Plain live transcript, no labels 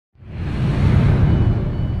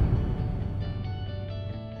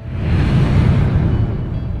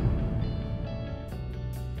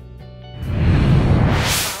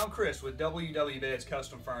next with WW Beds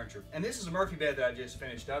Custom Furniture. And this is a Murphy bed that I just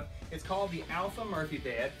finished up. It's called the Alpha Murphy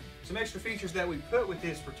bed. Some extra features that we put with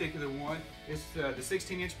this particular one is the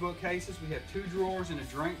 16-inch bookcases. We have 2 drawers and a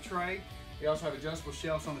drink tray. We also have adjustable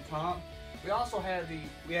shelves on the top. We also had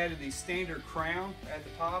we added the standard crown at the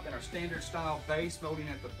top and our standard style base molding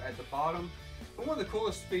at the bottom. But one of the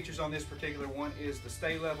coolest features on this particular one is the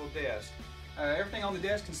stay level desk. Everything on the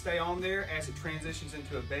desk can stay on there as it transitions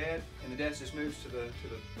into a bed, and the desk just moves to the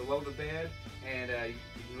below the bed, and you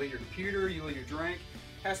can leave your computer, you leave your drink.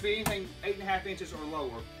 It has to be anything 8.5 inches or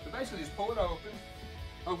lower. So basically just pull it open.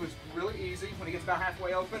 Opens really easy. When it gets about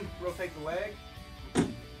halfway open, rotate the leg.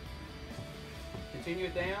 Continue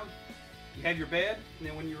it down. You have your bed, and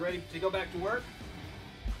then when you're ready to go back to work,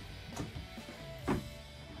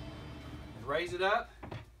 raise it up,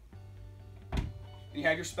 and you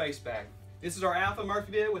have your space back. This is our Alpha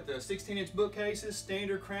Murphy bed with the 16-inch bookcases,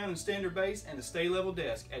 standard crown and standard base, and the stay level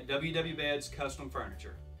desk at WW Beds Custom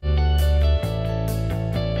Furniture.